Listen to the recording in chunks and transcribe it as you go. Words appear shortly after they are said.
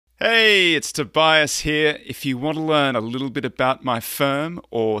Hey, it's Tobias here. If you want to learn a little bit about my firm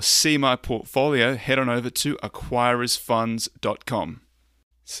or see my portfolio, head on over to acquirersfunds.com.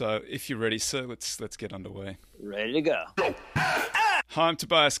 So if you're ready, sir, let's get underway. Ready to go. Hi, I'm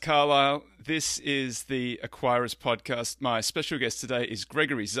Tobias Carlisle. This is the Acquirers Podcast. My special guest today is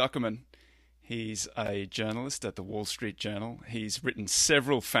Gregory Zuckerman. He's a journalist at the Wall Street Journal. He's written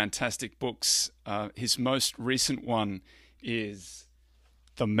several fantastic books. His most recent one is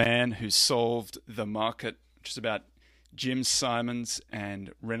The Man Who Solved the Market, which is about Jim Simons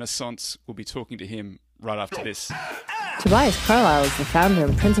and Renaissance. We'll be talking to him right after this. Tobias Carlisle is the founder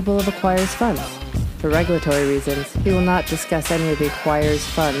and principal of Acquirers Funds. For regulatory reasons, we will not discuss any of the Acquirers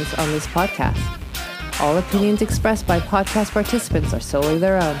Funds on this podcast. All opinions expressed by podcast participants are solely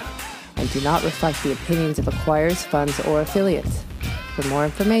their own and do not reflect the opinions of Acquirers Funds or affiliates. For more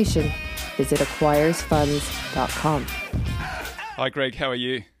information, visit acquirersfunds.com. Hi, Greg. How are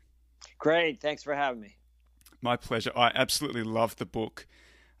you? Great. Thanks for having me. My pleasure. I absolutely love the book.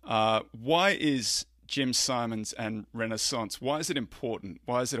 Why is Jim Simons and Renaissance, why is it important?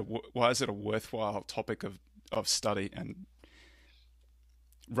 Why is it a worthwhile topic of study and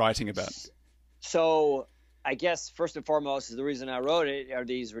writing about? So I guess first and foremost is the reason I wrote it are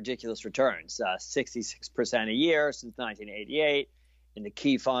these ridiculous returns, 66% a year since 1988 in the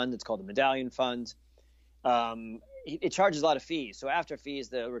key fund. It's called the Medallion Fund. It charges a lot of fees. So after fees,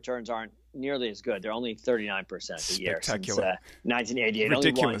 the returns aren't nearly as good. They're only 39% a year since 1988.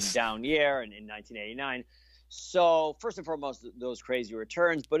 Ridiculous. Only one down year in 1989. So first and foremost, those crazy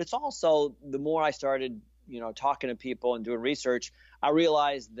returns. But it's also, the more I started, talking to people and doing research, I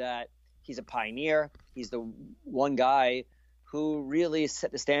realized that he's a pioneer. He's the one guy who really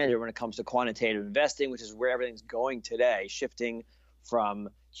set the standard when it comes to quantitative investing, which is where everything's going today, shifting from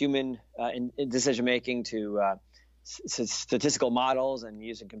human decision-making to statistical models and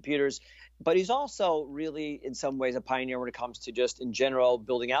using computers. But he's also really, in some ways, a pioneer when it comes to just, in general,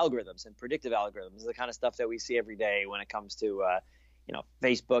 building algorithms and predictive algorithms, the kind of stuff that we see every day when it comes to,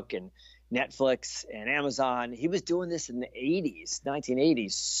 Facebook and Netflix and Amazon. He was doing this in the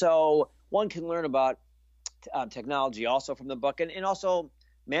 1980s. So one can learn about technology also from the book and also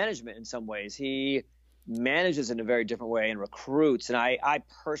management in some ways. He manages in a very different way and recruits. And I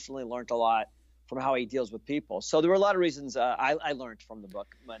personally learned a lot from how he deals with people. So there were a lot of reasons I learned from the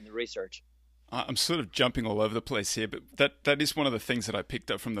book and the research. I'm sort of jumping all over the place here, but that is one of the things that I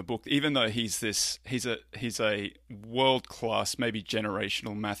picked up from the book. Even though he's a world-class, maybe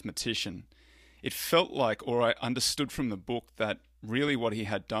generational mathematician, it felt like, or I understood from the book, that really what he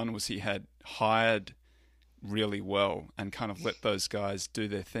had done was he had hired really well and kind of let those guys do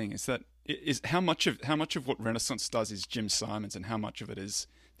their thing. Is how much of what Renaissance does is Jim Simons, and how much of it is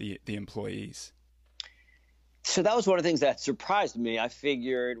the employees? So that was one of the things that surprised me. I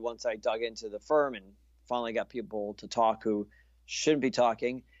figured once I dug into the firm and finally got people to talk who shouldn't be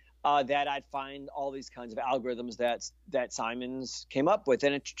talking, that I'd find all these kinds of algorithms that Simons came up with.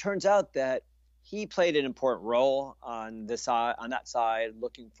 And it turns out that he played an important role on that side,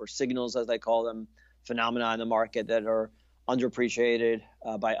 looking for signals, as they call them, phenomena in the market that are underappreciated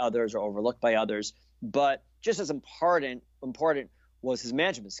by others or overlooked by others. But just as important was his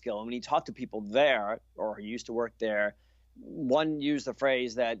management skill. And when he talked to people there, or he used to work there, one used the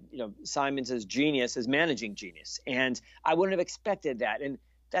phrase that, Simons' genius is managing genius. And I wouldn't have expected that. And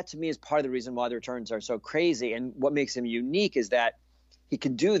that to me is part of the reason why the returns are so crazy. And what makes him unique is that he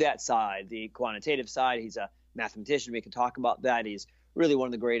can do that side, the quantitative side. He's a mathematician. We can talk about that. He's really one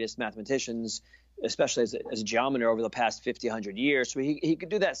of the greatest mathematicians, especially as a geometer over the past 50, 100 years. So he could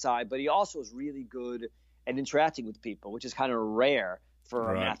do that side, but he also is really good at interacting with people, which is kind of rare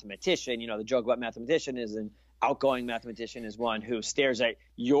for a mathematician. The joke about mathematician is an outgoing mathematician is one who stares at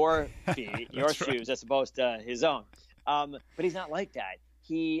your feet, your shoes, as opposed to his own. But he's not like that.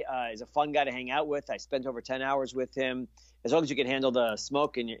 He is a fun guy to hang out with. I spent over 10 hours with him. As long as you can handle the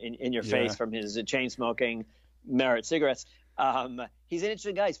smoke in your face from his chain smoking Merit cigarettes. He's an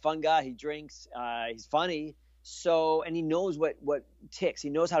interesting guy. He's a fun guy. He drinks. He's funny. And he knows what ticks. He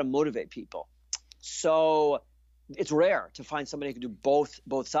knows how to motivate people. So it's rare to find somebody who can do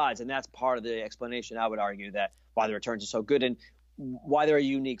both sides. And that's part of the explanation, I would argue, that why the returns are so good and why they're a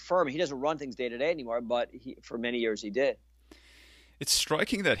unique firm. He doesn't run things day to day anymore, but for many years he did. It's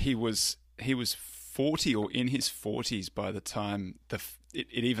striking that he was 40 or in his 40s by the time it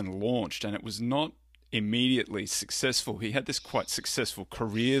even launched, and it was not immediately successful. He had this quite successful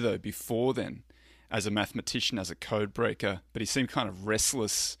career, though, before then, as a mathematician, as a code breaker, but he seemed kind of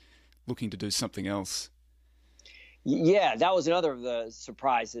restless, looking to do something else. Yeah, that was another of the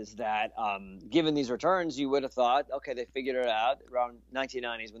surprises that, given these returns, you would have thought, okay, they figured it out around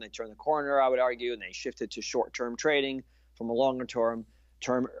 1990s when they turned the corner, I would argue, and they shifted to short-term trading from a longer-term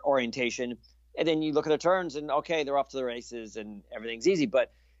orientation. And then you look at the returns, and okay, they're off to the races, and everything's easy.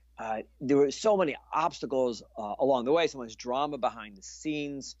 But there were so many obstacles along the way, so much drama behind the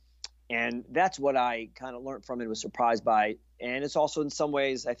scenes, and that's what I kind of learned from it, was surprised by, and it's also in some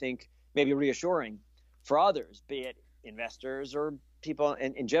ways, I think, maybe reassuring for others, be it investors or people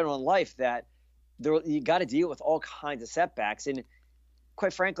in general in life, that you got to deal with all kinds of setbacks. And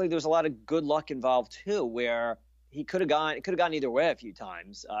quite frankly, there's a lot of good luck involved too, where it could have gone either way a few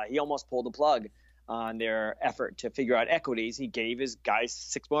times. He almost pulled the plug on their effort to figure out equities. He gave his guys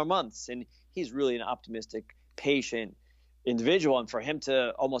 6 more months, and he's really an optimistic, patient individual. And for him to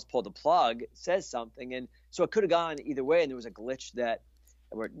almost pull the plug says something. And so it could have gone either way. And there was a glitch that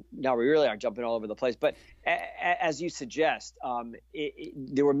now we really are jumping all over the place. But as you suggest,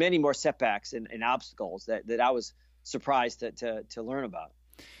 there were many more setbacks and obstacles that I was surprised to learn about.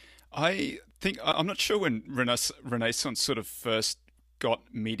 I think, I'm not sure when Renaissance sort of first got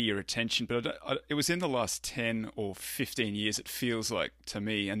media attention, but it was in the last 10 or 15 years, it feels like to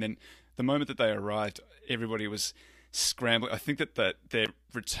me. And then the moment that they arrived, everybody was scrambling. I think that their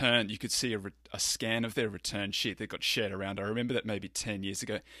return, you could see a scan of their return sheet that got shared around. I remember that maybe 10 years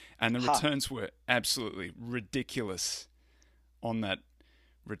ago. And the returns were absolutely ridiculous on that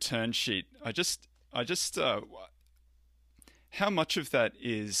return sheet. I just how much of that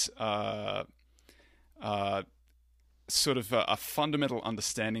is sort of a fundamental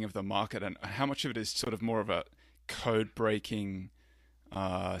understanding of the market, and how much of it is sort of more of a code breaking,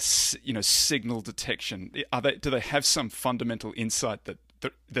 signal detection? Do they have some fundamental insight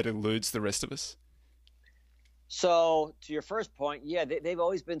that eludes the rest of us? So to your first point, yeah, they've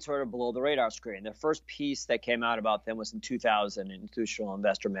always been sort of below the radar screen. The first piece that came out about them was in 2000 in Institutional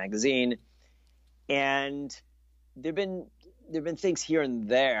Investor magazine, and there've been things here and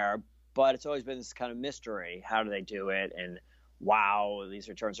there, but it's always been this kind of mystery. How do they do it? And wow, these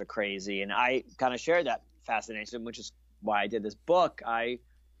returns are crazy. And I kind of shared that fascination, which is why I did this book. I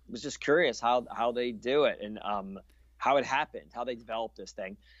was just curious how they do it, and how it happened, how they developed this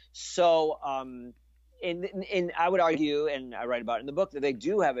thing. So and I would argue, and I write about it in the book, that they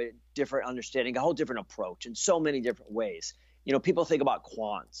do have a different understanding, a whole different approach in so many different ways. People think about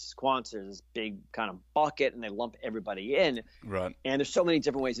quants. Quants are this big kind of bucket, and they lump everybody in. Right. And there's so many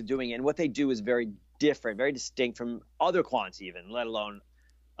different ways of doing it. And what they do is very different, very distinct from other quants even, let alone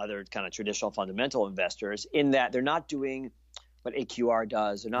other kind of traditional fundamental investors, in that they're not doing what AQR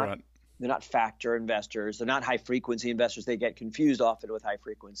does. They're not factor investors. They're not high-frequency investors. They get confused often with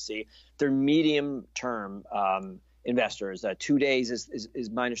high-frequency. They're medium-term investors. 2 days is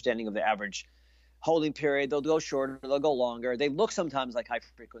my understanding of the average holding period. They'll go shorter, they'll go longer. They look sometimes like high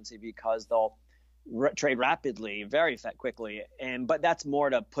frequency because they'll trade rapidly, very quickly, but that's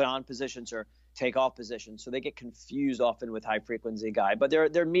more to put on positions or take off positions. So they get confused often with high frequency guy, but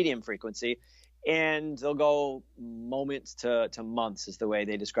they're medium frequency, and they'll go moments to months is the way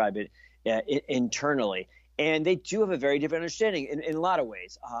they describe it internally. And they do have a very different understanding in a lot of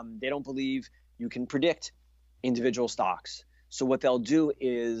ways. They don't believe you can predict individual stocks. So what they'll do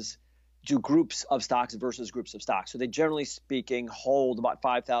is do groups of stocks versus groups of stocks. So they, generally speaking, hold about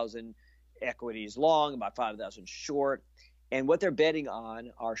 5,000 equities long, about 5,000 short. And what they're betting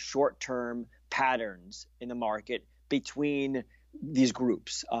on are short-term patterns in the market between these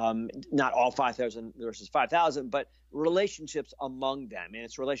groups. Not all 5,000 versus 5,000, but relationships among them. And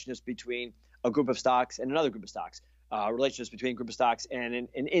it's relationships between a group of stocks and another group of stocks, relationships between a group of stocks and an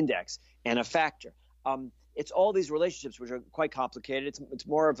index and a factor. It's all these relationships which are quite complicated. It's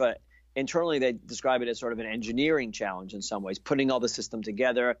more of a internally, they describe it as sort of an engineering challenge in some ways, putting all the system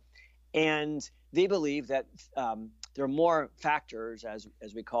together. And they believe that there are more factors, as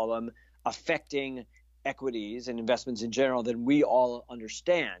we call them, affecting equities and investments in general than we all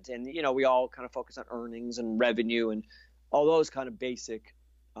understand. And, we all kind of focus on earnings and revenue and all those kind of basic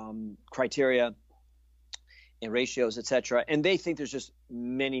criteria and ratios, et cetera. And they think there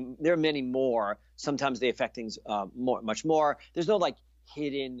are many more. Sometimes they affect things much more. There's no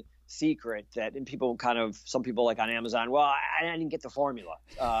hidden secret that, and some people like on Amazon, well, I didn't get the formula.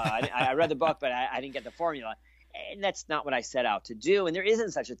 I read the book, but I didn't get the formula. And that's not what I set out to do. And there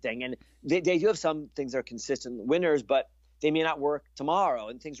isn't such a thing. And they do have some things that are consistent winners, but they may not work tomorrow,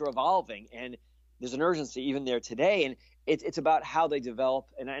 and things are evolving. And there's an urgency even there today. And it's about how they develop.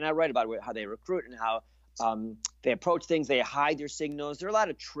 And I write about how they recruit and how they approach things. They hide their signals. There are a lot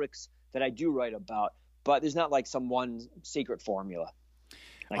of tricks that I do write about, but there's not some one secret formula.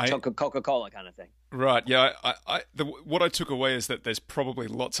 like Coca-Cola kind of thing. Right. Yeah. What I took away is that there's probably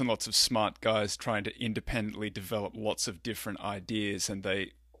lots and lots of smart guys trying to independently develop lots of different ideas, and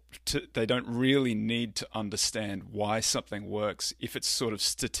they don't really need to understand why something works if it's sort of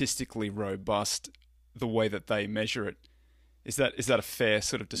statistically robust the way that they measure it. Is that a fair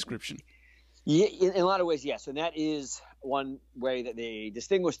sort of description? Yeah, in a lot of ways, yes. And that is one way that they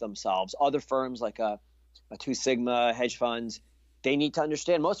distinguish themselves. Other firms like a Two Sigma, hedge funds,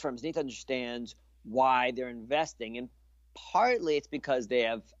 most firms need to understand why they're investing. And partly it's because they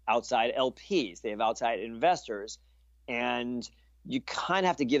have outside LPs, they have outside investors, and you kind of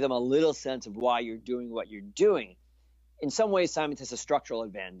have to give them a little sense of why you're doing what you're doing. In some ways, Simon has a structural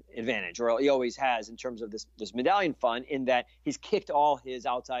advantage, or he always has, in terms of this medallion fund, in that he's kicked all his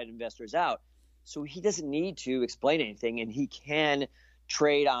outside investors out. So he doesn't need to explain anything, and he can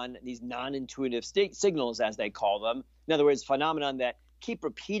trade on these non-intuitive signals, as they call them. In other words, phenomenon that keep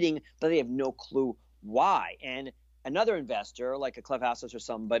repeating, but they have no clue why. And another investor, like a Cliff Houses or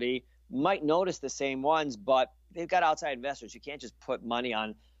somebody, might notice the same ones, but they've got outside investors. You can't just put money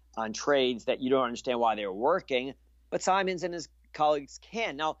on trades that you don't understand why they're working. But Simons and his colleagues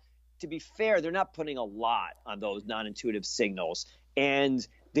can. Now, to be fair, they're not putting a lot on those non-intuitive signals, and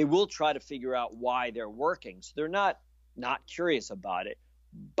they will try to figure out why they're working. So they're not curious about it.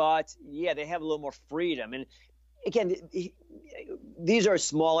 But yeah, they have a little more freedom. And again, these are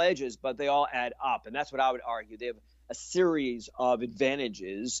small edges, but they all add up. And that's what I would argue. They have a series of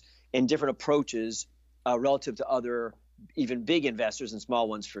advantages and different approaches relative to other even big investors and small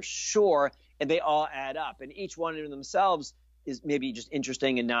ones for sure. And they all add up. And each one in themselves is maybe just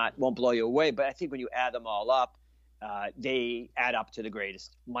interesting and won't blow you away. But I think when you add them all up, they add up to the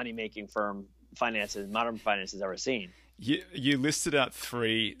greatest money-making firm modern finance has ever seen. You listed out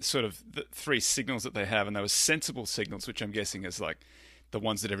three signals that they have, and they were sensible signals, which I'm guessing is like the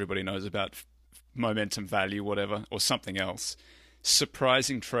ones that everybody knows about, momentum, value, whatever, or something else.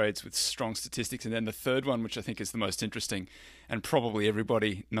 Surprising trades with strong statistics, and then the third one, which I think is the most interesting, and probably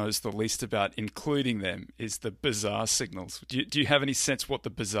everybody knows the least about, including them, is the bizarre signals. Do you have any sense what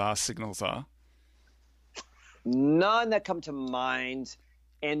the bizarre signals are? None that come to mind,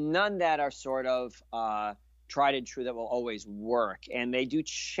 and none that are sort of tried and true that will always work. And they do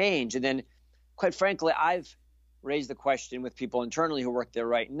change. And then, quite frankly, I've raised the question with people internally who work there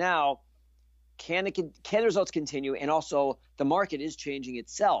right now, can the results continue? And also, the market is changing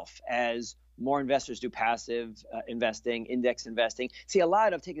itself as more investors do passive investing, index investing. See,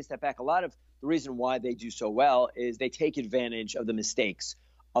 taking a step back, a lot of the reason why they do so well is they take advantage of the mistakes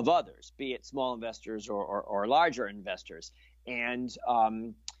of others, be it small investors or larger investors. And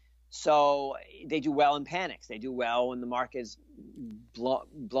so they do well in panics. They do well when the market is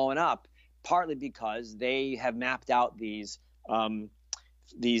blowing up, partly because they have mapped out these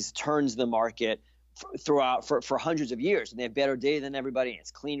turns in the market for hundreds of years, and they have better data than everybody, and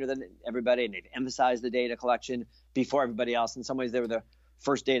it's cleaner than everybody, and they've emphasized the data collection before everybody else. In some ways, they were the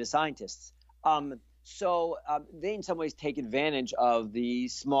first data scientists. So they in some ways take advantage of the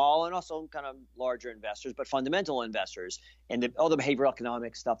small and also kind of larger investors, but fundamental investors, and all the behavioral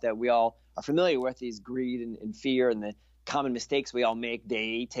economic stuff that we all are familiar with, these greed and fear and the common mistakes we all make,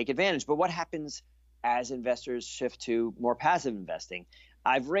 they take advantage. But what happens as investors shift to more passive investing?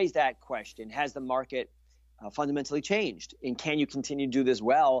 I've raised that question. Has the market fundamentally changed? And can you continue to do this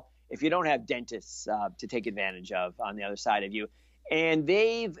well if you don't have dentists to take advantage of on the other side of you? And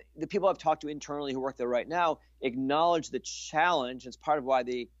the people I've talked to internally who work there right now acknowledge the challenge. It's part of why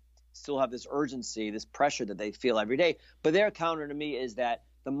they still have this urgency, this pressure that they feel every day. But their counter to me is that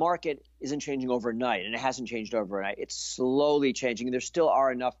the market isn't changing overnight, and it hasn't changed overnight. It's slowly changing. There still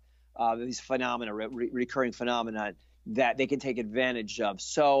are enough these phenomena, recurring phenomena, that they can take advantage of.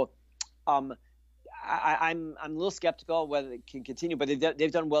 So I'm a little skeptical whether it can continue, but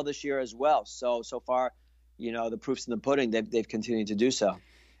they've done well this year as well. So far, the proof's in the pudding. They've continued to do so.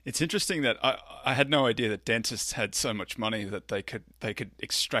 It's interesting that I had no idea that dentists had so much money that they could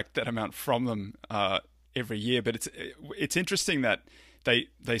extract that amount from them every year. But it's interesting that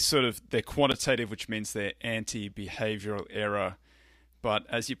they're quantitative, which means they're anti-behavioral error. But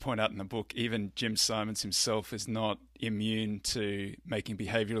as you point out in the book, even Jim Simons himself is not immune to making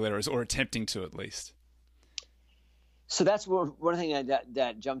behavioral errors, or attempting to at least. So that's one thing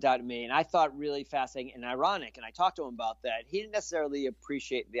that jumped out at me, and I thought really fascinating and ironic, and I talked to him about that. He didn't necessarily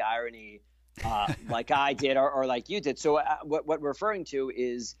appreciate the irony like I did or like you did. So what we're referring to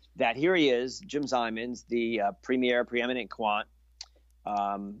is that here he is, Jim Simons, the preeminent quant,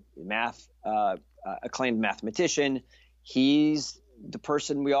 acclaimed mathematician. He's the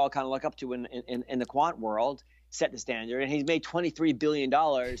person we all kind of look up to in the quant world. set the standard, and he's made $23 billion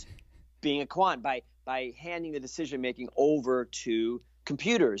being a quant by handing the decision-making over to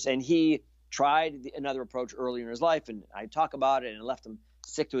computers. And he tried another approach earlier in his life, and I talk about it, and it left him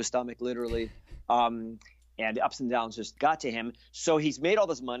sick to his stomach, literally. And the ups and downs just got to him. So he's made all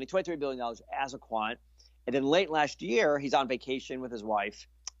this money, $23 billion as a quant. And then late last year, he's on vacation with his wife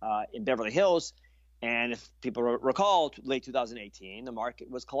in Beverly Hills. And if people recall, late 2018, the market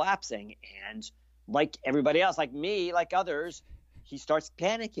was collapsing. And like everybody else, like me, like others, he starts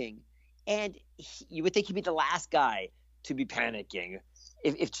panicking. And you would think he'd be the last guy to be panicking.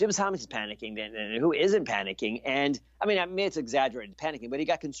 If Jim Simons is panicking, then who isn't panicking? And I mean, it's exaggerated panicking, but he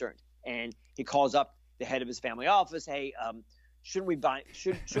got concerned. And he calls up the head of his family office. Hey, shouldn't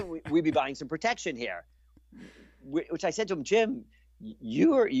we be buying some protection here? Which I said to him, Jim,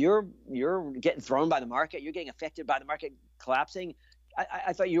 you're getting thrown by the market. You're getting affected by the market collapsing.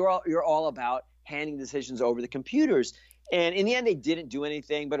 I thought you're all about handing decisions over to computers. And in the end, they didn't do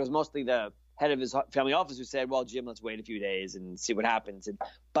anything, but it was mostly the head of his family office who said, well, Jim, let's wait a few days and see what happens.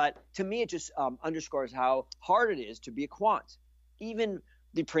 But to me, it just underscores how hard it is to be a quant. Even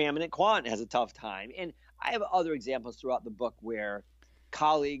the preeminent quant has a tough time. And I have other examples throughout the book where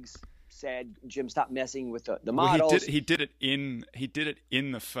colleagues said, Jim, stop messing with the models. Well, he did it in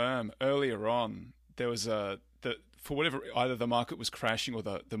the firm earlier on. There was for whatever, either the market was crashing or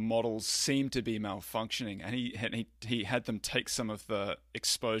the models seemed to be malfunctioning, and he had them take some of the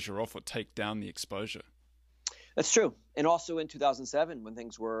exposure off or take down the exposure. That's true. And also in 2007, when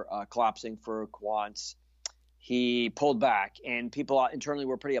things were collapsing for quants, he pulled back, and people internally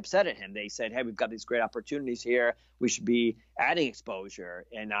were pretty upset at him. They said, hey, we've got these great opportunities here. We should be adding exposure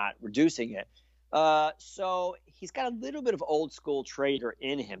and not reducing it. So he's got a little bit of old school trader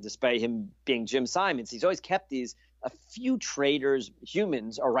in him, despite him being Jim Simons. He's always kept a few traders,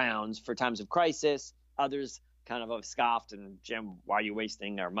 humans, around for times of crisis. Others kind of scoffed, and Jim, why are you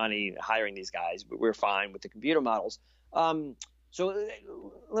wasting our money hiring these guys? We're fine with the computer models. So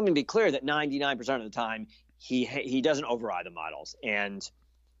let me be clear that 99% of the time, he doesn't override the models, and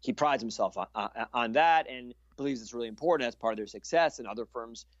he prides himself on that and believes it's really important as part of their success, and other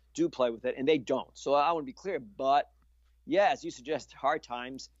firms do play with it, and they don't. So I want to be clear, but yeah, as you suggest, hard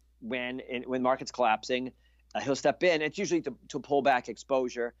times when market's collapsing, he'll step in. It's usually to pull back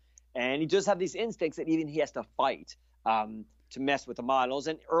exposure, and he does have these instincts that even he has to fight to mess with the models.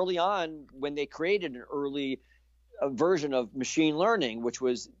 And early on, when they created an early version of machine learning, which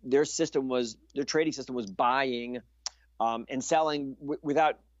was their trading system was buying and selling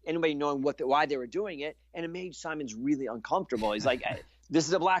without anybody knowing why they were doing it, and it made Simons really uncomfortable. He's like, this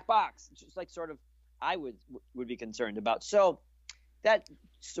is a black box, just like sort of I would be concerned about. So that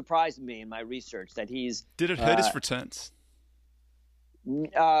surprised me in my research that he's. Did it hurt his returns?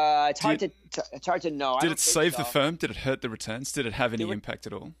 It's hard to know. Did it save the firm? Did it hurt the returns? Did it have any impact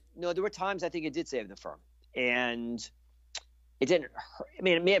at all? No, there were times I think it did save the firm, and it didn't hurt. I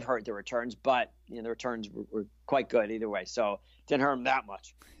mean, it may have hurt the returns, but the returns were quite good either way, so it didn't hurt him that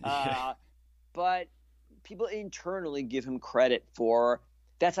much. But people internally give him credit for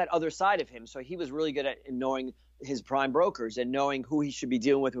that's that other side of him. So he was really good at knowing his prime brokers and knowing who he should be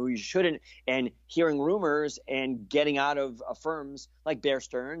dealing with, who he shouldn't, and hearing rumors and getting out of firms like Bear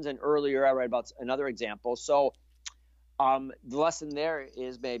Stearns. And earlier I read about another example. So the lesson there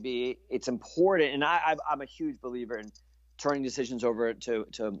is maybe it's important. And I'm a huge believer in turning decisions over to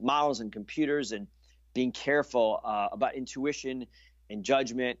models and computers and being careful about intuition and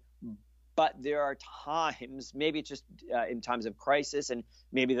judgment. But there are times, maybe it's just in times of crisis, and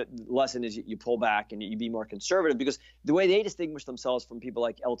maybe the lesson is you pull back and you be more conservative, because the way they distinguish themselves from people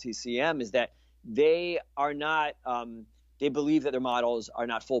like LTCM is that they are not they believe that their models are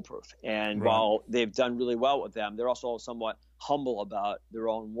not foolproof. And while they've done really well with them, they're also somewhat humble about their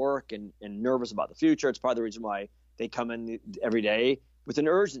own work and nervous about the future. It's part of the reason why they come in every day with an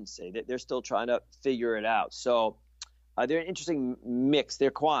urgency that they're still trying to figure it out. So they're an interesting mix.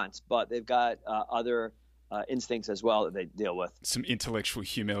 They're quants, but they've got other instincts as well that they deal with. Some intellectual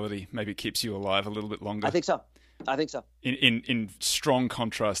humility maybe keeps you alive a little bit longer. I think so. In strong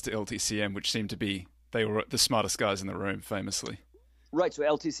contrast to LTCM, which seemed to be, they were the smartest guys in the room, famously. Right. So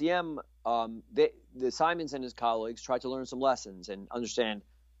LTCM, the Simons and his colleagues tried to learn some lessons and understand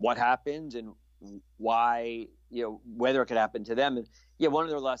what happened and why, whether it could happen to them. And one of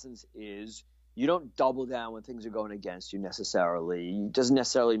their lessons is you don't double down when things are going against you necessarily. It doesn't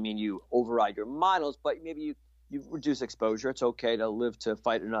necessarily mean you override your models, but maybe you reduce exposure. It's okay to live to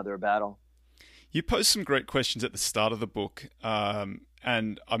fight another battle. You posed some great questions at the start of the book,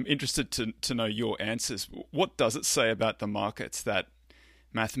 and I'm interested to know your answers. What does it say about the markets that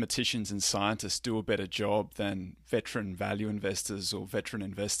mathematicians and scientists do a better job than veteran value investors or veteran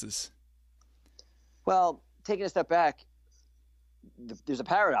investors? Well, taking a step back, there's a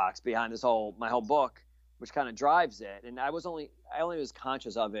paradox behind my whole book, which kind of drives it. And I only was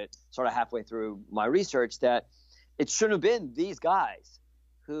conscious of it sort of halfway through my research, that it shouldn't have been these guys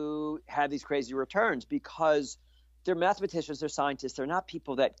who had these crazy returns, because they're mathematicians, they're scientists, they're not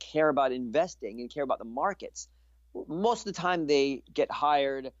people that care about investing and care about the markets. Most of the time they get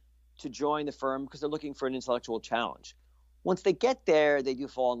hired to join the firm because they're looking for an intellectual challenge. Once they get there, they do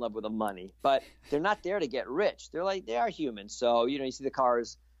fall in love with the money, but they're not there to get rich. They are human. So, you see the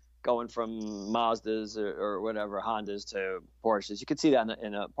cars going from Mazdas or whatever, Hondas to Porsches. You could see that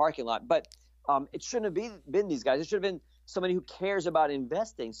in a parking lot, but it shouldn't have been these guys. It should have been somebody who cares about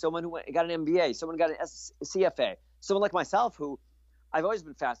investing, someone who got an MBA, someone who got a CFA, someone like myself who I've always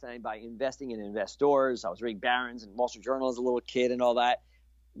been fascinated by investing in investors. I was reading Barron's and Wall Street Journal as a little kid and all that.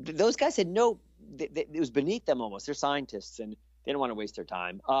 Those guys said no, it was beneath them almost. They're scientists and they don't want to waste their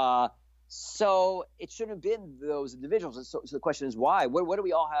time. So it shouldn't have been those individuals. So the question is why? What do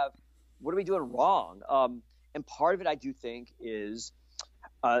we all have? What are we doing wrong? And part of it, I do think, is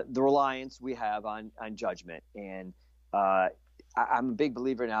the reliance we have on judgment. And I'm a big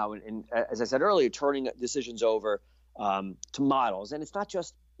believer now in, as I said earlier, turning decisions over to models. And it's not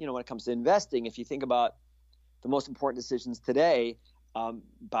just, when it comes to investing. If you think about the most important decisions today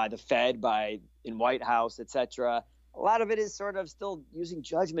by the Fed, in White House, et cetera, a lot of it is sort of still using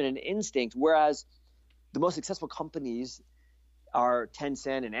judgment and instinct, whereas the most successful companies are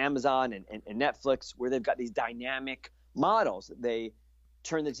Tencent and Amazon and Netflix, where they've got these dynamic models that they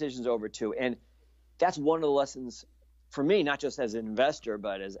turn the decisions over to. And that's one of the lessons for me, not just as an investor,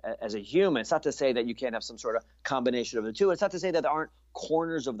 but as a human. It's not to say that you can't have some sort of combination of the two. It's not to say that there aren't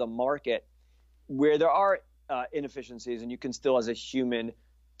corners of the market where there are inefficiencies and you can still, as a human,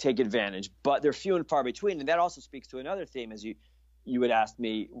 take advantage, but they're few and far between. And that also speaks to another theme, as you would ask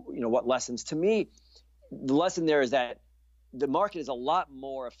me, what lessons. To me, the lesson there is that the market is a lot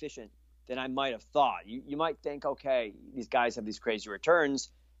more efficient than I might have thought. You might think, okay, these guys have these crazy returns.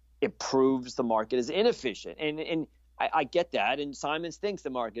 It proves the market is inefficient. And I get that. And Simons thinks the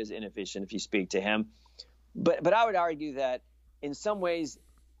market is inefficient if you speak to him. But I would argue that in some ways,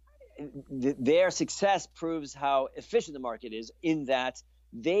 their success proves how efficient the market is, in that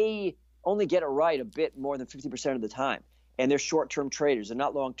they only get it right a bit more than 50% of the time. And they're short-term traders. They're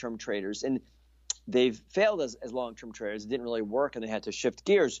not long-term traders. And they've failed as long-term traders. It didn't really work, and they had to shift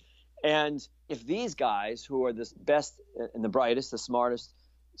gears. And if these guys, who are the best and the brightest, the smartest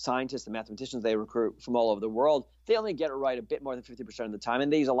scientists and mathematicians they recruit from all over the world, they only get it right a bit more than 50% of the time.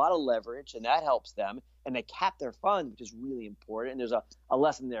 And they use a lot of leverage, and that helps them. And they cap their fund, which is really important. And there's a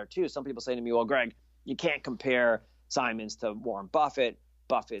lesson there, too. Some people say to me, well, Greg, you can't compare Simons to Warren Buffett.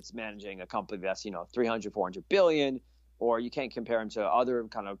 Buffett's managing a company that's, 300, 400 billion, or you can't compare him to other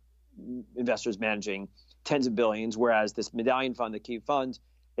kind of investors managing tens of billions, whereas this medallion fund, the key fund,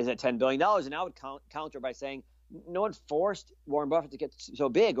 is at $10 billion. And I would counter by saying no one forced Warren Buffett to get so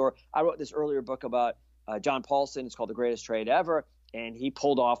big. Or I wrote this earlier book about John Paulson. It's called The Greatest Trade Ever. And he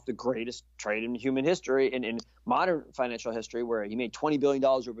pulled off the greatest trade in human history, in modern financial history, where he made $20 billion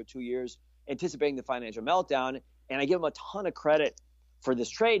over 2 years, anticipating the financial meltdown. And I give him a ton of credit for this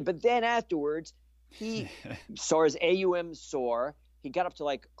trade. But then afterwards, he saw his AUM soar. He got up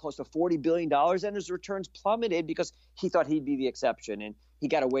to close to $40 billion, and his returns plummeted because he thought he'd be the exception. And he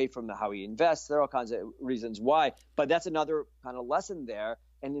got away from how he invests. There are all kinds of reasons why. But that's another kind of lesson there.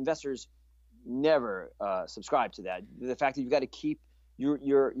 And investors never subscribe to that. The fact that you've got to keep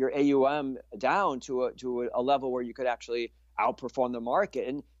your AUM down to a level where you could actually outperform the market.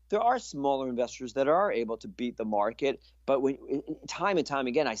 And there are smaller investors that are able to beat the market. But time and time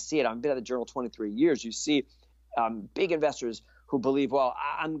again, I see it. I've been at the Journal 23 years. You see big investors who believe, well,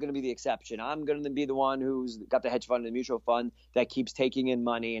 I'm going to be the exception. I'm going to be the one who's got the hedge fund and the mutual fund that keeps taking in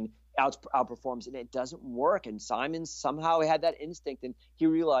money and outperforms. And it doesn't work. And Simon somehow had that instinct, and he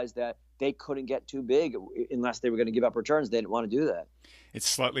realized that they couldn't get too big unless they were going to give up returns. They didn't want to do that. It's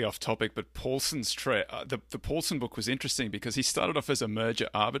slightly off topic, but Paulson's trade, the Paulson book was interesting because he started off as a merger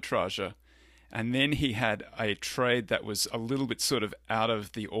arbitrager, and then he had a trade that was a little bit sort of out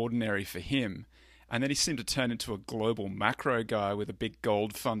of the ordinary for him. And then he seemed to turn into a global macro guy with a big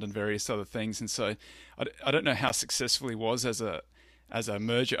gold fund and various other things. And so I don't know how successful he was as a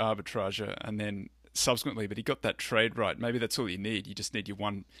merger arbitrager and then subsequently, but he got that trade right. Maybe that's all you need. You just need you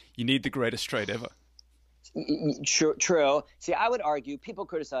need the greatest trade ever. True. See, I would argue people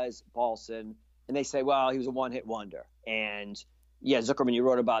criticize Paulson and they say, well, he was a one-hit wonder. And yeah, Zuckerman, you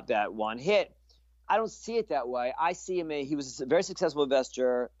wrote about that one hit. I don't see it that way. I see him. He was a very successful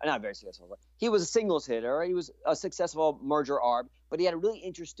investor. Not very successful. But he was a singles hitter. He was a successful merger arb. But he had a really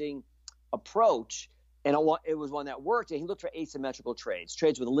interesting approach, and it was one that worked. And he looked for asymmetrical trades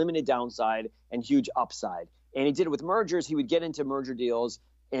with limited downside and huge upside. And he did it with mergers. He would get into merger deals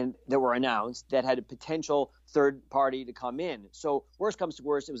that were announced that had a potential third party to come in. So worst comes to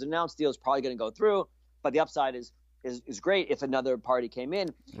worst, it was an announced deal. It's probably going to go through, but the upside is great if another party came in.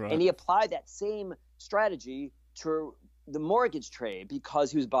 Right. And he applied that same strategy to the mortgage trade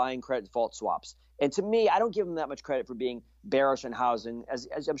because he was buying credit default swaps. And to me, I don't give him that much credit for being bearish on housing. As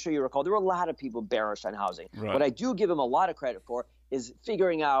I'm sure you recall, there were a lot of people bearish on housing. Right. What I do give him a lot of credit for is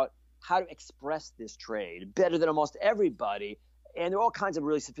figuring out how to express this trade better than almost everybody. And there are all kinds of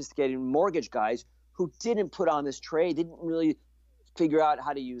really sophisticated mortgage guys who didn't put on this trade, didn't really figure out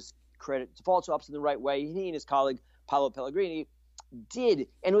how to use credit default swaps in the right way. He and his colleague, Paolo Pellegrini, did.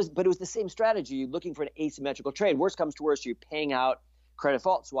 But it was the same strategy, looking for an asymmetrical trade. Worst comes to worst, you're paying out credit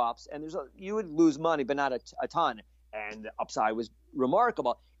default swaps, and you would lose money, but not a ton. And the upside was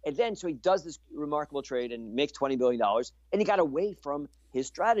remarkable. And then so he does this remarkable trade and makes $20 billion, and he got away from his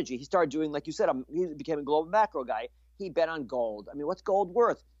strategy. He started doing, like you said, he became a global macro guy. He bet on gold. I mean, what's gold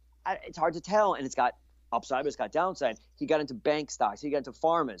worth? It's hard to tell, and it's got upside, but it's got downside. He got into bank stocks. He got into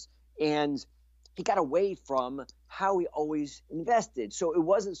pharmas, and he got away from how he always invested. So it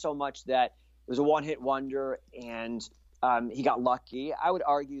wasn't so much that it was a one-hit wonder and he got lucky. I would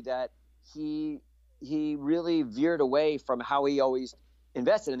argue that he really veered away from how he always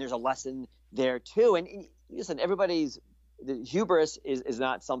invested, and there's a lesson there too. And listen, the hubris is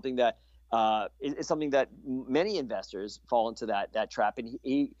not something that is something that many investors fall into that trap, and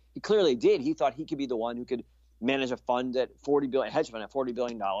he clearly did. He thought he could be the one who could manage a fund at hedge fund at $40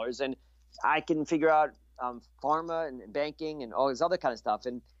 billion, and I can figure out pharma and banking and all this other kind of stuff.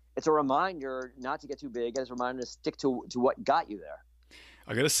 And it's a reminder not to get too big. It's a reminder to stick to what got you there.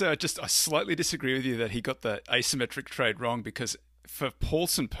 I got to say, I slightly disagree with you that he got the asymmetric trade wrong, because for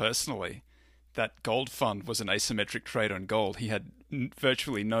Paulson personally, that gold fund was an asymmetric trade on gold. He had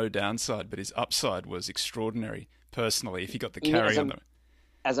virtually no downside, but his upside was extraordinary personally if he got the carry on them.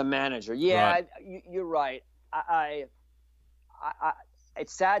 As a manager. Yeah, right. You're right.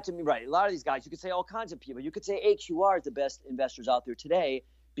 It's sad to me, right? A lot of these guys, you could say all kinds of people. You could say AQR is the best investors out there today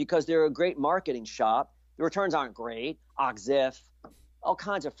because they're a great marketing shop. The returns aren't great. Oxif, all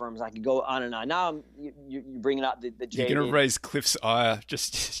kinds of firms. I could go on and on. Now you're bringing up the J. You're going to raise Cliff's ire.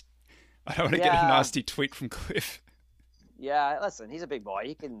 Just I don't want to get a nasty tweet from Cliff. Yeah, listen, he's a big boy.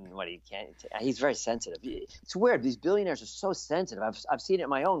 He can he's very sensitive. It's weird. These billionaires are so sensitive. I've seen it in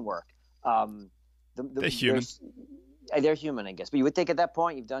my own work. They're human. They're human, I guess. But you would think at that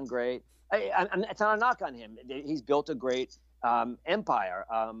point you've done great. It's not a knock on him. He's built a great empire,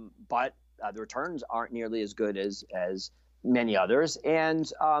 but the returns aren't nearly as good as many others.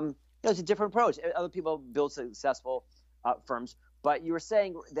 And it's a different approach. Other people build successful firms. But you were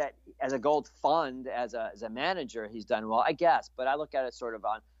saying that as a gold fund, as a manager, he's done well, I guess. But I look at it sort of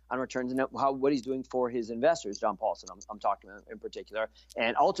on returns and what he's doing for his investors, John Paulson, I'm talking about in particular.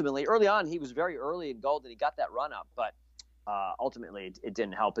 And ultimately, early on, he was very early in gold and he got that run up. But ultimately, it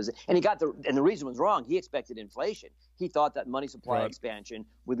didn't help. And the reason was wrong. He expected inflation. He thought that money supply expansion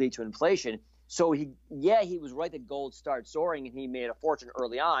would lead to inflation. So he was right that gold started soaring and he made a fortune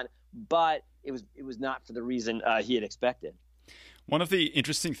early on. But it was not for the reason he had expected. One of the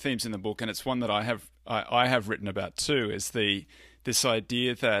interesting themes in the book, and it's one that I have written about too, is this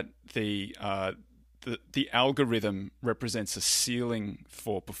idea that the algorithm represents a ceiling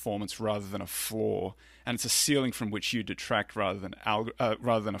for performance rather than a floor, and it's a ceiling from which you detract rather than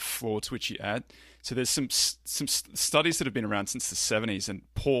a floor to which you add. So there's some studies that have been around since the 70s, and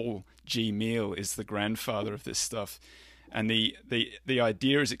Paul G. Meehl is the grandfather of this stuff. And the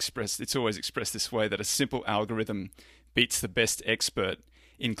idea is it's always expressed this way, that a simple algorithm beats the best expert,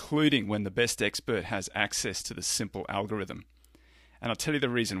 including when the best expert has access to the simple algorithm. And I'll tell you the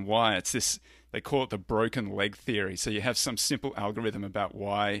reason why. It's this, they call it the broken leg theory. So you have some simple algorithm about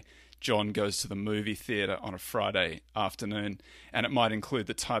why John goes to the movie theater on a Friday afternoon, and it might include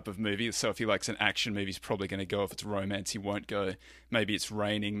the type of movie. So if he likes an action movie, he's probably going to go. If it's romance, he won't go. Maybe it's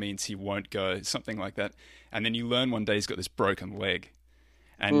raining means he won't go, something like that. And then you learn one day he's got this broken leg.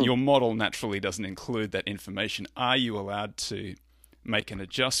 And your model naturally doesn't include that information. Are you allowed to make an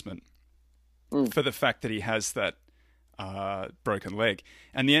adjustment for the fact that he has that broken leg?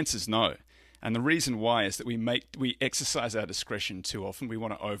 And the answer is no. And the reason why is that we exercise our discretion too often. We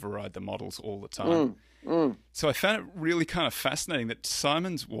want to override the models all the time. So I found it really kind of fascinating that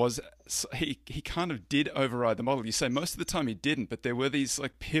Simons he kind of did override the model. You say most of the time he didn't, but there were these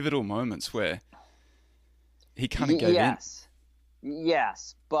like pivotal moments where he kind of gave in.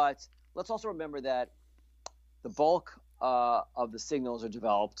 Yes, but let's also remember that the bulk of the signals are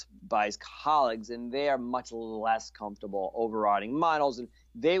developed by his colleagues, and they are much less comfortable overriding models. And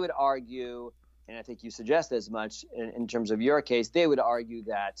they would argue, and I think you suggest as much in terms of your case, they would argue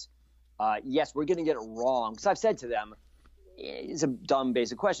that, yes, we're going to get it wrong. Because I've said to them, it's a dumb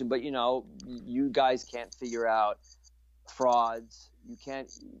basic question, but, you guys can't figure out frauds.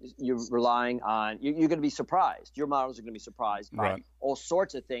 You're relying on, you're going to be surprised. Your models are going to be surprised by all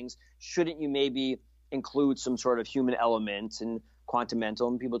sorts of things. Shouldn't you maybe include some sort of human element and quantum mental?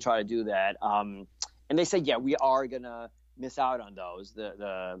 And people try to do that. And they say, yeah, we are going to miss out on those,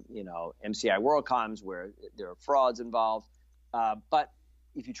 the MCI WorldComs where there are frauds involved. But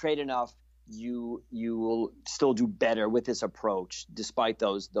if you trade enough, you will still do better with this approach, despite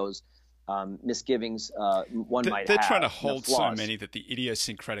those misgivings one might have. They're trying to hold so many that the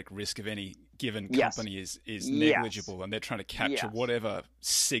idiosyncratic risk of any given company is negligible, and they're trying to capture whatever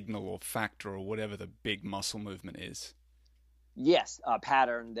signal or factor or whatever the big muscle movement is. Yes, a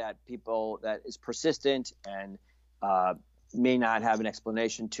pattern that is persistent and may not have an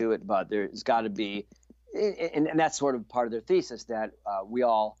explanation to it, but there's got to be, and that's sort of part of their thesis, that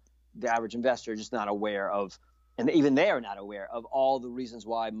the average investor, just not aware of, and even they are not aware of all the reasons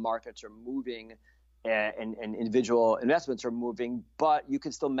why markets are moving and individual investments are moving, but you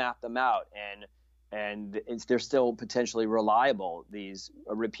can still map them out, and they're still potentially reliable, these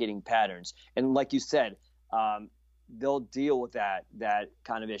repeating patterns. And like you said, they'll deal with that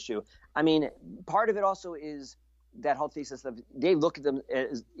kind of issue. I mean, part of it also is that whole thesis of they look at them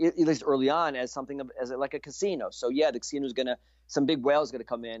as, at least early on, as something as like a casino. So yeah, the casino's some big whale's gonna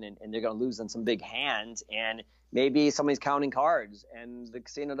come in and they're gonna lose on some big hand, and maybe somebody's counting cards and the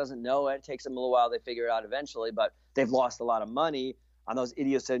casino doesn't know it. It takes them a little while, they figure it out eventually, but they've lost a lot of money on those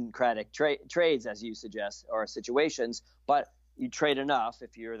idiosyncratic trades, as you suggest, or situations. But you trade enough,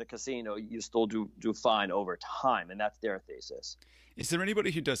 if you're the casino, you still do fine over time, and that's their thesis. Is there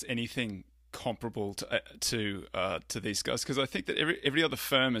anybody who does anything comparable to these guys? Because I think that every other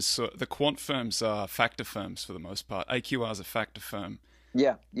firm is the quant firms are factor firms for the most part. AQR is a factor firm.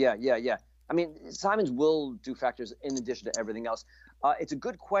 Yeah. I mean, Simons will do factors in addition to everything else. It's a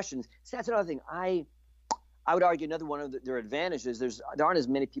good question. See, that's another thing. I would argue another one of their advantages. There aren't as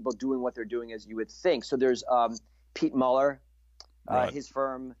many people doing what they're doing as you would think. So there's Pete Muller, his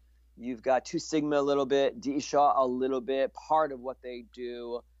firm. You've got Two Sigma a little bit, D. Shaw a little bit. Part of what they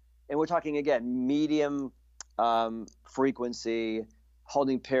do. And we're talking, again, medium frequency,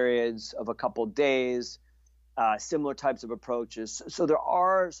 holding periods of a couple of days, similar types of approaches. So there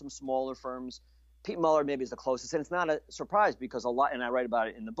are some smaller firms. Pete Muller maybe is the closest. And it's not a surprise because and I write about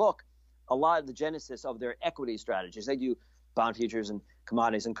it in the book, a lot of the genesis of their equity strategies. They do bond futures and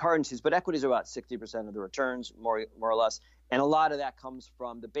commodities and currencies, but equities are about 60% of the returns, more or less. And a lot of that comes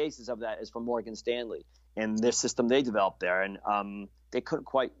from the basis of that is from Morgan Stanley and their system they developed there. And they couldn't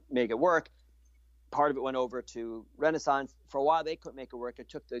quite make it work. Part of it went over to Renaissance. For a while, they couldn't make it work. It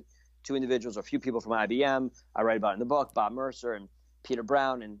took the two individuals, or a few people from IBM, I write about it in the book, Bob Mercer and Peter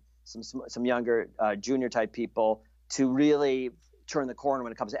Brown, and some younger junior type people, to really turn the corner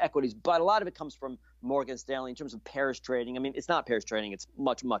when it comes to equities. But a lot of it comes from Morgan Stanley in terms of pairs trading. I mean, it's not pairs trading. It's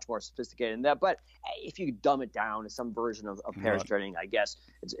much, much more sophisticated than that. But if you dumb it down to some version of pairs trading, I guess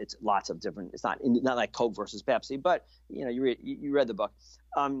it's lots of different. It's not like Coke versus Pepsi. But you read the book.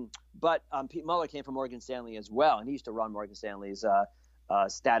 But Pete Muller came from Morgan Stanley as well, and he used to run Morgan Stanley's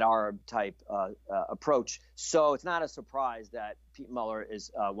stat arb type approach. So it's not a surprise that Pete Muller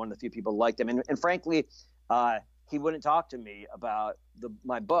is one of the few people like them. And frankly, he wouldn't talk to me about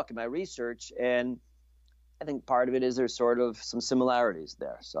my book and my research, and I think part of it is there's sort of some similarities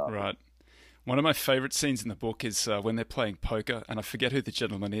there. So right. One of my favorite scenes in the book is when they're playing poker, and I forget who the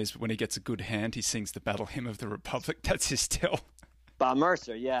gentleman is, but when he gets a good hand, he sings the Battle Hymn of the Republic. That's his tell. Bob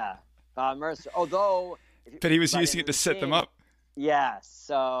Mercer, yeah. Bob Mercer. Although... But he was using it to set them up. Yeah,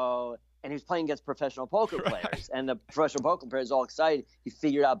 so... And he was playing against professional poker players, and the professional poker players all excited. He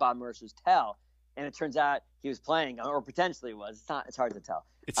figured out Bob Mercer's tell, and it turns out he was playing, or potentially was. It's hard to tell.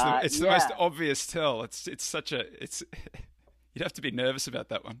 It's the most obvious tell. It's you'd have to be nervous about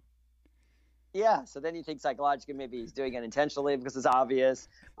that one. Yeah, so then you think psychologically maybe he's doing it intentionally because it's obvious.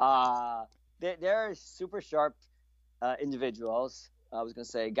 They're super sharp individuals. I was going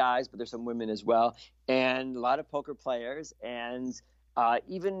to say guys, but there's some women as well, and a lot of poker players. And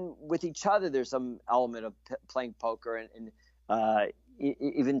even with each other, there's some element of playing poker. And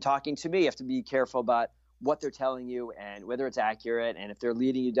even talking to me, you have to be careful about what they're telling you and whether it's accurate, and if they're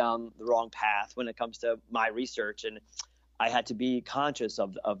leading you down the wrong path when it comes to my research. And I had to be conscious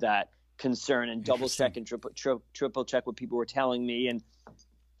of that concern and double check and triple check what people were telling me. And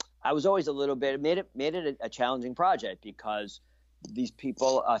I was always a little bit, made it a challenging project because these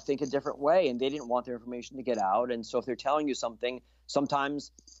people think a different way and they didn't want their information to get out. And so if they're telling you something,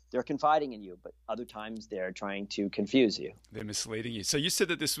 sometimes they're confiding in you, but other times they're trying to confuse you. They're misleading you. So you said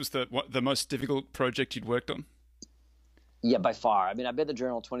that this was the most difficult project you'd worked on? Yeah, by far. I mean, I've been at the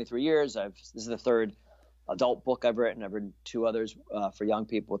Journal 23 years. This is the third adult book I've written. I've written 2 others for young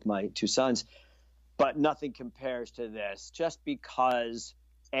people with my 2 sons, but nothing compares to this just because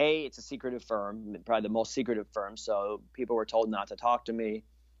it's a secretive firm, probably the most secretive firm. So people were told not to talk to me.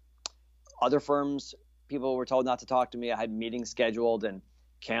 Other firms, people were told not to talk to me. I had meetings scheduled and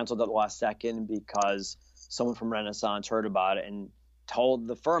canceled at the last second because someone from Renaissance heard about it and told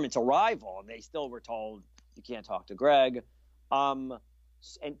the firm it's a rival. And they still were told you can't talk to Greg. And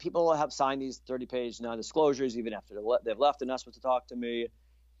people have signed these 30-page non-disclosures even after they've left and not supposed to talk to me.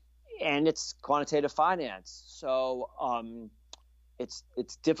 And it's quantitative finance. So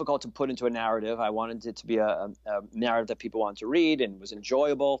it's difficult to put into a narrative. I wanted it to be a narrative that people wanted to read and was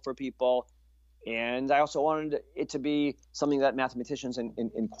enjoyable for people. And I also wanted it to be something that mathematicians and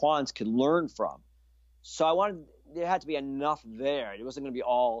quants could learn from. So there had to be enough there. It wasn't going to be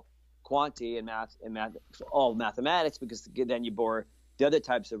all quantity and math, all mathematics, because then you bore the other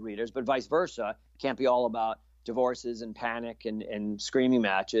types of readers, but vice versa. It can't be all about divorces and panic and screaming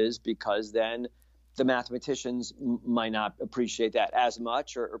matches, because then the mathematicians might not appreciate that as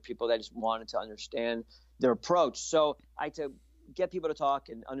much, or people that just wanted to understand their approach. So I had to get people to talk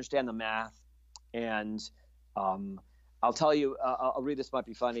and understand the math. And I'll tell you, I'll read, this might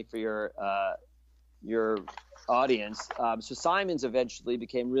be funny for your audience. So Simons eventually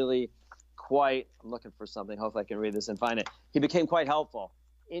became really quite, I'm looking for something, hopefully I can read this and find it. He became quite helpful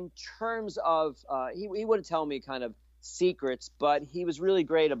in terms of, he wouldn't tell me kind of secrets, but he was really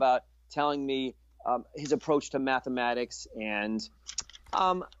great about telling me his approach to mathematics and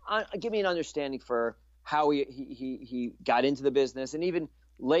give me an understanding for how he got into the business. And even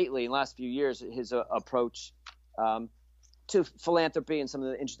lately, in the last few years, his approach to philanthropy and some of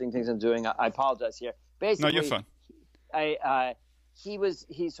the interesting things I'm doing. I apologize here. Basically, no, you're fine. I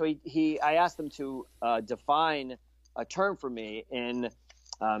asked him to define a term for me in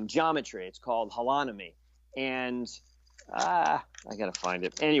geometry. It's called holonomy, and I gotta find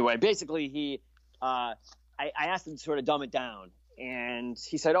it. Anyway, basically, I asked him to sort of dumb it down, and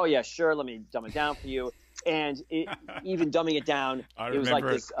he said, "Oh yeah, sure, let me dumb it down for you." And even dumbing it down, it was like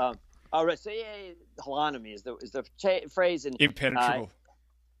this. All right, so yeah, holonomy is the phrase, and impenetrable.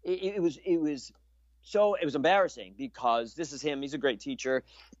 It was embarrassing because this is him. He's a great teacher,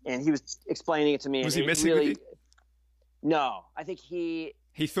 and he was explaining it to me. Was he messing with you? No, I think he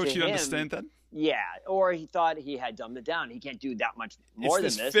thought you'd understand that. Yeah, or he thought he had dumbed it down. He can't do that much more than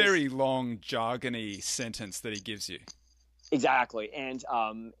this. It's this very long, jargony sentence that he gives you. Exactly, and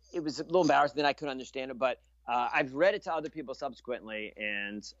it was a little embarrassing that I couldn't understand it, but I've read it to other people subsequently,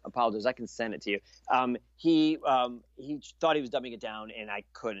 and apologies, I can send it to you. He thought he was dumbing it down, and I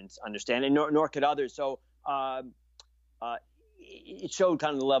couldn't understand it, nor could others. So it showed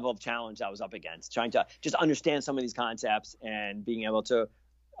kind of the level of challenge I was up against, trying to just understand some of these concepts and being able to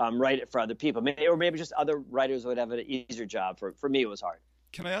write it for other people. Or maybe just other writers would have an easier job. For me, it was hard.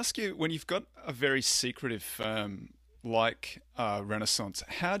 Can I ask you, when you've got a very secretive firm like Renaissance,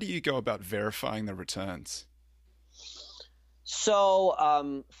 how do you go about verifying the returns?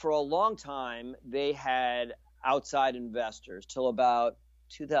 So for a long time, they had outside investors till about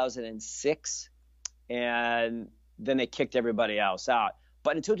 2006, and then they kicked everybody else out.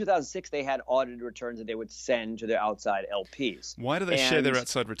 But until 2006, they had audited returns that they would send to their outside LPs. Why do they share their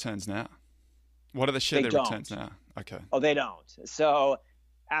outside returns now? Why do they share their returns now? Okay. Oh, they don't. So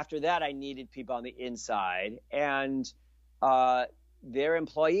after that, I needed people on the inside, and their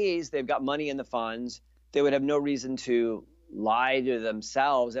employees, they've got money in the funds. They would have no reason to lie to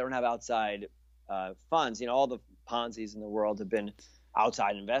themselves. They don't have outside funds. All the Ponzi's in the world have been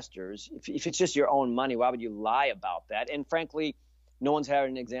outside investors. If it's just your own money, why would you lie about that? And frankly, no one's had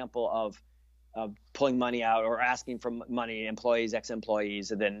an example of pulling money out or asking for money, employees,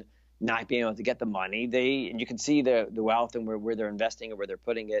 ex-employees, and then not being able to get the money. And you can see the wealth and where they're investing or where they're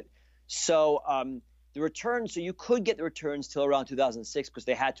putting it. So the returns, so you could get the returns till around 2006 because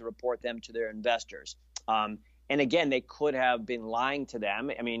they had to report them to their investors. And again, they could have been lying to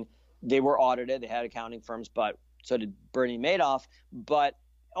them. I mean, they were audited. They had accounting firms, but so did Bernie Madoff. But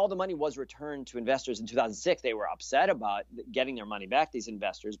all the money was returned to investors in 2006. They were upset about getting their money back, these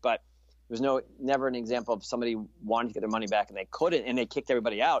investors. But there was never an example of somebody wanting to get their money back and they couldn't, and they kicked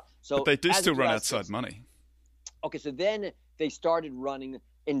everybody out. So but they do still run outside money. Okay, so then they started running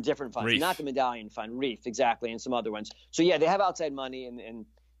in different funds, Reef. not the Medallion Fund, Reef, exactly, and some other ones. So yeah, they have outside money and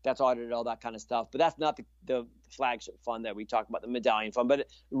that's audited, all that kind of stuff. But that's not the flagship fund that we talk about, the Medallion Fund. But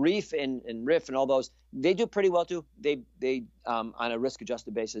Reef and Riff and all those, they do pretty well too. They on a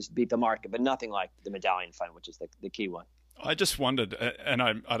risk-adjusted basis beat the market, but nothing like the Medallion Fund, which is the key one. I just wondered, and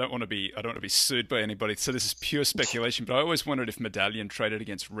I don't want to be sued by anybody, so this is pure speculation. But I always wondered if Medallion traded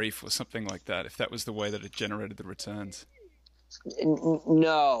against Reef or something like that, if that was the way that it generated the returns.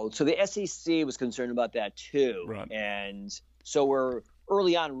 No, so the SEC was concerned about that too, right. And so we're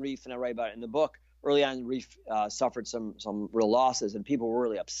early on Reef, and I write about it in the book. Early on, Reef suffered some real losses, and people were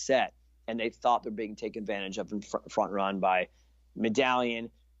really upset, and they thought they're being taken advantage of and front run by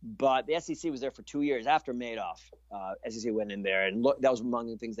Medallion. But the SEC was there for 2 years after Madoff. SEC went in there, and that was among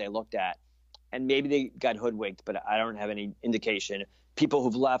the things they looked at. And maybe they got hoodwinked, but I don't have any indication. People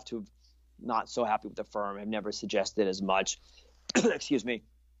who've left who've not so happy with the firm have never suggested as much. Excuse me.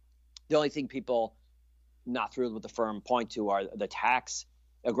 The only thing people not thrilled with the firm point to are the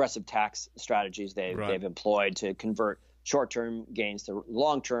aggressive tax strategies they've employed to convert short-term gains to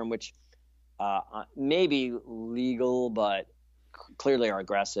long-term, which may be legal, but clearly are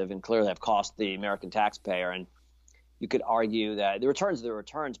aggressive and clearly have cost the American taxpayer. And you could argue that the returns are the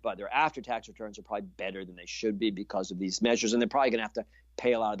returns, but their after-tax returns are probably better than they should be because of these measures. And they're probably going to have to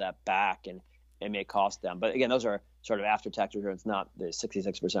pay a lot of that back, and it may cost them. But again, those are sort of after-tax returns, not the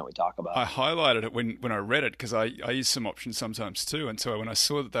 66% we talk about. I highlighted it when I read it because I use some options sometimes too. And so when I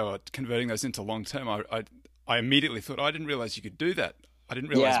saw that they were converting those into long-term, I immediately thought, I didn't realize you could do that. I didn't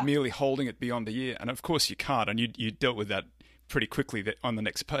realize merely holding it beyond a year. And of course you can't. And you dealt with that pretty quickly on the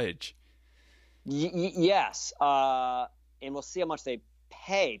next page. Yes. And we'll see how much they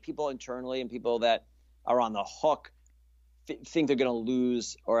pay. People internally and people that are on the hook think they're going to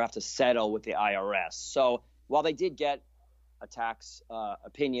lose or have to settle with the IRS. So while they did get a tax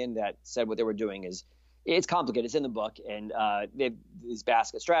opinion that said what they were doing it's complicated. It's in the book. And they have these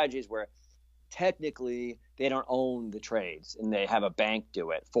basket strategies where technically they don't own the trades and they have a bank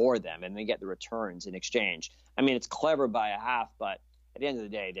do it for them and they get the returns in exchange. I mean, it's clever by a half, but at the end of the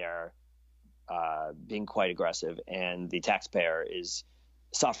day, they're being quite aggressive and the taxpayer is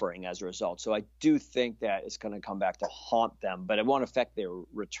suffering as a result. So I do think that it's going to come back to haunt them, but it won't affect their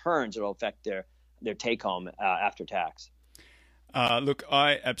returns. It'll affect their take home after tax. Look,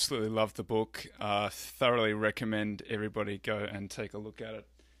 I absolutely love the book. Thoroughly recommend everybody go and take a look at it.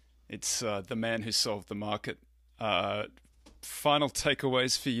 It's The Man Who Solved the Market. Final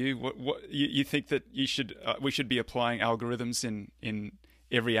takeaways for you? What you think that we should be applying algorithms in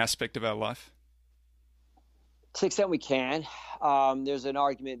every aspect of our life? To the extent we can. There's an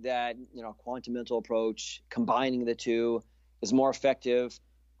argument that quantum mental approach, combining the two, is more effective.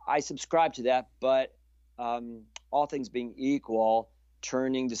 I subscribe to that, but all things being equal,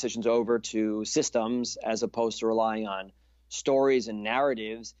 turning decisions over to systems as opposed to relying on stories and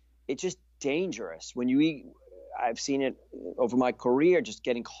narratives, it's just dangerous. I've seen it over my career, just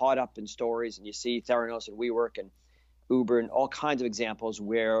getting caught up in stories, and you see Theranos and WeWork and Uber and all kinds of examples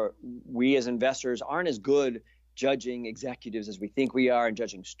where we as investors aren't as good judging executives as we think we are and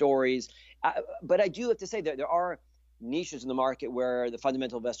judging stories. But I do have to say that there are niches in the market where the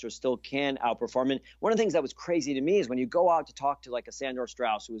fundamental investors still can outperform. And one of the things that was crazy to me is when you go out to talk to like a Sandor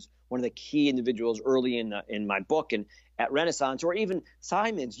Strauss, who was one of the key individuals early in my book and at Renaissance, or even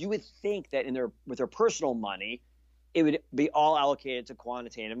Simons, you would think that with their personal money, it would be all allocated to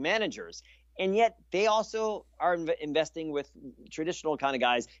quantitative managers. And yet they also are investing with traditional kind of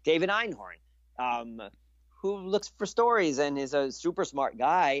guys, David Einhorn, who looks for stories and is a super smart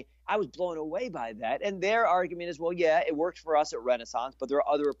guy. I was blown away by that. And their argument is, well, yeah, it works for us at Renaissance, but there are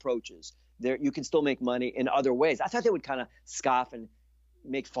other approaches. You can still make money in other ways. I thought they would kind of scoff and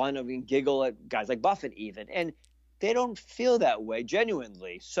make fun of and giggle at guys like Buffett even. And they don't feel that way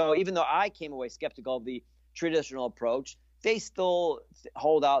genuinely. So even though I came away skeptical of the traditional approach, they still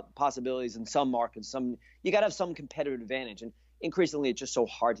hold out possibilities in some markets. You got to have some competitive advantage. And increasingly, it's just so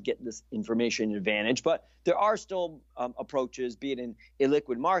hard to get this information advantage. But there are still approaches, be it in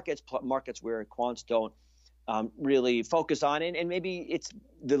illiquid markets, markets where quants don't really focus on it. And maybe it's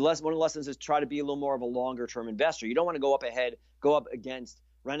one of the lessons is try to be a little more of a longer-term investor. You don't want to go up against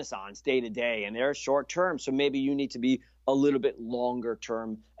Renaissance day to day, and they're short term. So maybe you need to be a little bit longer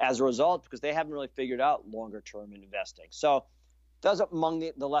term as a result, because they haven't really figured out longer term in investing. So those are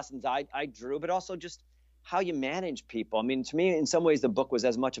among the lessons I drew, but also just how you manage people. I mean, to me, in some ways, the book was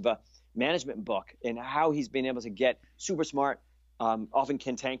as much of a management book, and how he's been able to get super smart, often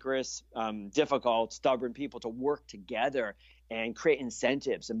cantankerous, difficult, stubborn people to work together and create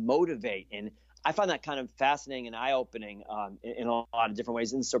incentives and motivate and I find that kind of fascinating and eye-opening in a lot of different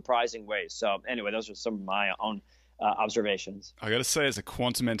ways, in surprising ways. So anyway, those are some of my own observations. I got to say, as a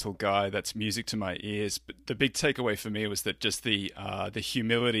quantimental guy, that's music to my ears. But the big takeaway for me was that just the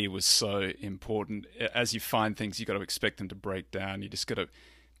humility was so important. As you find things, you got to expect them to break down. You just got to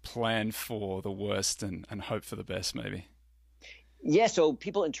plan for the worst and hope for the best, maybe. Yeah. So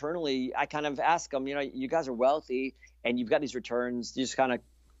people internally, I kind of ask them, you guys are wealthy and you've got these returns. You just kind of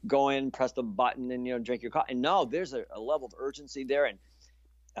go in, press the button, and drink your coffee. And no, there's a level of urgency there and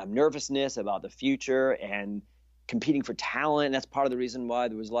nervousness about the future and competing for talent. That's part of the reason why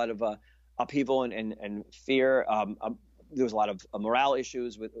there was a lot of upheaval and fear. There was a lot of morale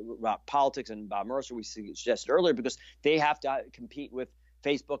issues about politics and Bob Mercer, we suggested earlier, because they have to compete with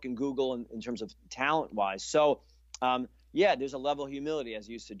Facebook and Google in terms of talent-wise. So, there's a level of humility, as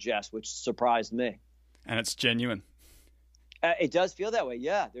you suggest, which surprised me. And it's genuine. It does feel that way.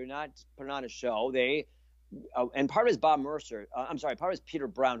 Yeah, they're not putting on a show. And part of it is Bob Mercer. Part of it is Peter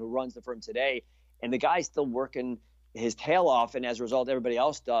Brown, who runs the firm today. And the guy's still working his tail off, and as a result, everybody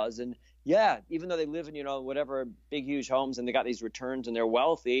else does. And even though they live in, whatever big, huge homes, and they got these returns and they're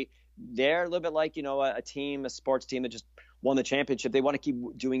wealthy, they're a little bit like, a sports team that just won the championship. They want to keep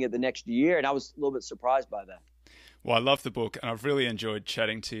doing it the next year. And I was a little bit surprised by that. Well, I love the book, and I've really enjoyed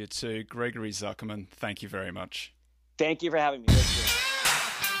chatting to you too. Gregory Zuckerman, thank you very much. Thank you for having me.